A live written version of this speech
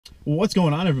Well, what's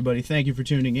going on, everybody? Thank you for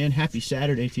tuning in. Happy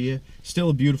Saturday to you.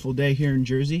 Still a beautiful day here in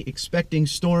Jersey. Expecting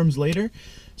storms later,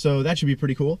 so that should be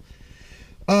pretty cool.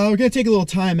 We're going to take a little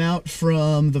time out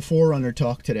from the Forerunner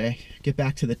talk today. Get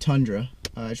back to the Tundra.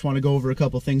 I just want to go over a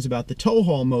couple things about the tow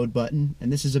haul mode button.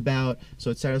 And this is about,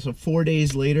 so it's 4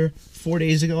 days later. 4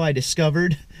 days ago, I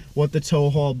discovered what the tow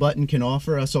haul button can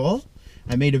offer us all.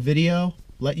 I made a video,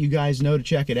 let you guys know to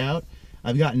check it out.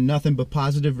 I've gotten nothing but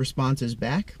positive responses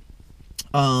back.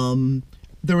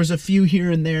 There was a few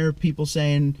here and there, people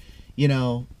saying, you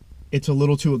know, it's a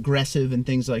little too aggressive and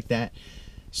things like that.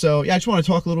 So yeah, I just want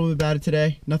to talk a little bit about it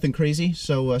today. Nothing crazy,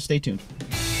 so stay tuned.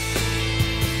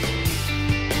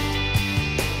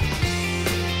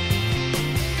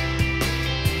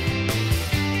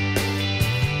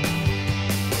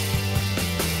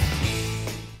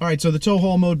 All right, so the tow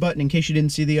haul mode button, in case you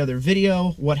didn't see the other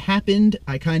video, what happened,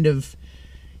 I kind of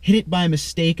hit it by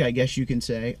mistake, I guess you can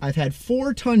say. I've had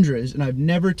 4 Tundras and I've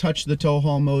never touched the tow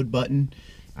haul mode button.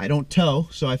 I don't tow,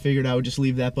 so I figured I would just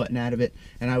leave that button out of it.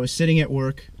 And I was sitting at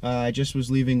work, I just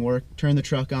was leaving work, turned the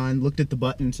truck on, looked at the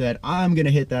button and said, I'm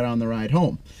gonna hit that on the ride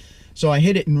home. So I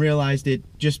hit it and realized it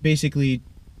just basically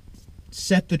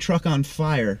set the truck on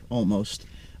fire almost.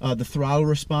 The throttle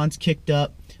response kicked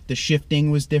up, the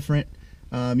shifting was different.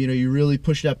 You know, you really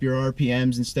pushed up your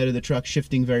RPMs instead of the truck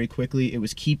shifting very quickly. It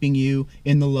was keeping you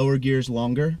in the lower gears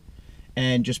longer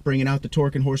and just bringing out the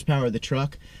torque and horsepower of the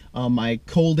truck. My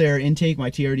cold air intake, my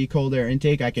TRD cold air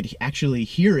intake, I could actually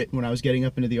hear it when I was getting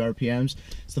up into the RPMs.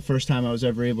 It's the first time I was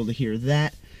ever able to hear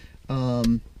that.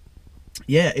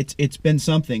 Yeah, it's been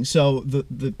something. So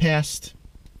the past,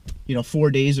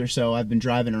 4 days or so, I've been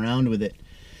driving around with it.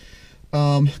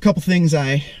 A couple things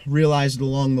I realized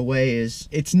along the way is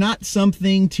it's not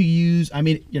something to use, I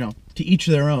mean, to each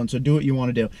their own, so do what you want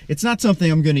to do. It's not something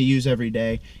I'm going to use every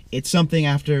day. It's something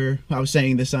after, I was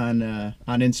saying this on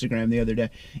Instagram the other day,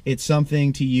 it's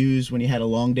something to use when you had a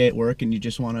long day at work and you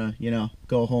just want to,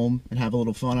 go home and have a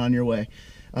little fun on your way.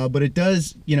 But it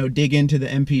does, dig into the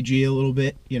MPG a little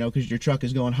bit, because your truck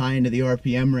is going high into the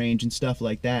RPM range and stuff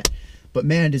like that. But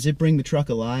man, does it bring the truck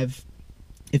alive.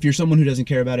 If you're someone who doesn't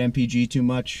care about MPG too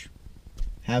much,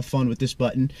 have fun with this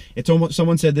button. It's almost,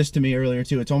 someone said this to me earlier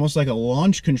too, it's almost like a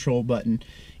launch control button.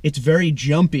 It's very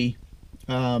jumpy.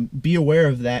 Be aware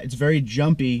of that. It's very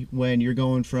jumpy when you're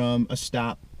going from a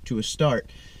stop to a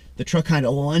start. The truck kind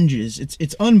of lunges.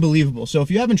 It's unbelievable. So if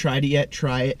you haven't tried it yet,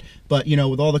 try it. But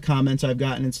with all the comments I've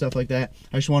gotten and stuff like that,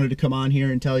 I just wanted to come on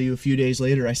here and tell you a few days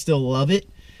later, I still love it.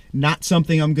 Not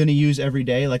something I'm going to use every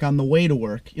day. Like on the way to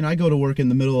work, I go to work in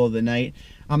the middle of the night.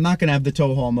 I'm not going to have the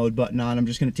tow haul mode button on. I'm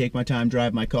just going to take my time,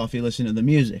 drive my coffee, listen to the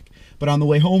music. But on the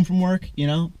way home from work,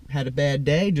 had a bad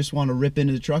day, just want to rip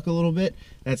into the truck a little bit,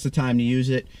 that's the time to use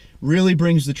it. Really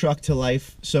brings the truck to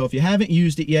life. So if you haven't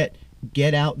used it yet,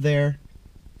 get out there,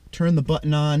 turn the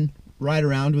button on, ride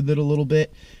around with it a little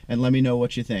bit, and let me know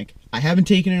what you think. I haven't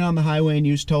taken it on the highway and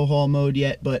used tow haul mode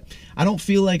yet, but I don't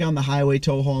feel like on the highway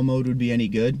tow haul mode would be any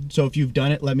good. So if you've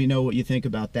done it, let me know what you think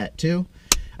about that too.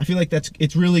 I feel like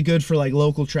it's really good for like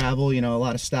local travel, a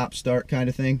lot of stop start kind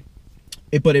of thing.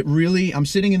 But it really, I'm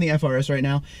sitting in the FRS right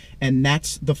now, and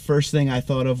that's the first thing I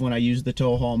thought of when I used the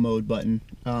tow haul mode button.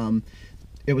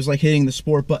 It was like hitting the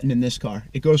sport button in this car.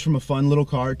 It goes from a fun little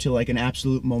car to like an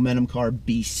absolute momentum car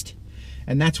beast.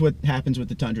 And that's what happens with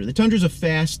the Tundra. The Tundra's a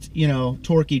fast,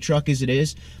 torquey truck as it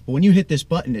is, but when you hit this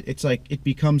button, it's like it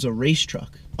becomes a race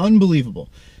truck. Unbelievable.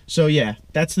 So yeah,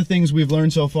 that's the things we've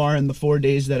learned so far in the 4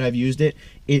 days that I've used it.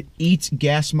 It eats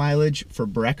gas mileage for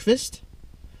breakfast,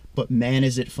 but man,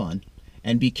 is it fun.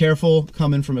 And be careful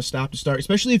coming from a stop to start,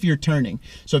 especially if you're turning.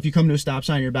 So if you come to a stop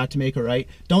sign, you're about to make a right,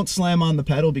 don't slam on the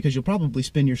pedal because you'll probably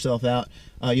spin yourself out.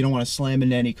 You don't want to slam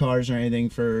into any cars or anything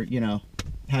for,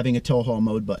 having a tow haul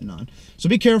mode button on. So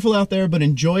be careful out there, but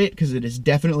enjoy it because it is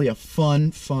definitely a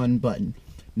fun button.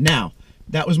 Now,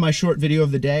 that was my short video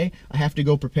of the day. I have to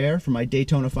go prepare for my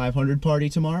Daytona 500 party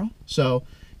tomorrow. So,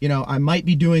 I might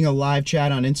be doing a live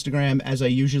chat on Instagram as I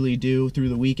usually do through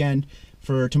the weekend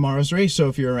for tomorrow's race. So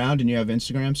if you're around and you have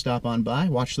Instagram, stop on by,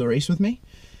 watch the race with me.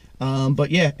 But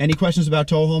yeah, any questions about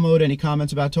tow haul mode, any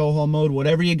comments about tow haul mode,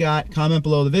 whatever you got, comment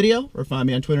below the video or find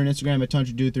me on Twitter and Instagram at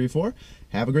Tundra234.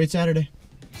 Have a great Saturday.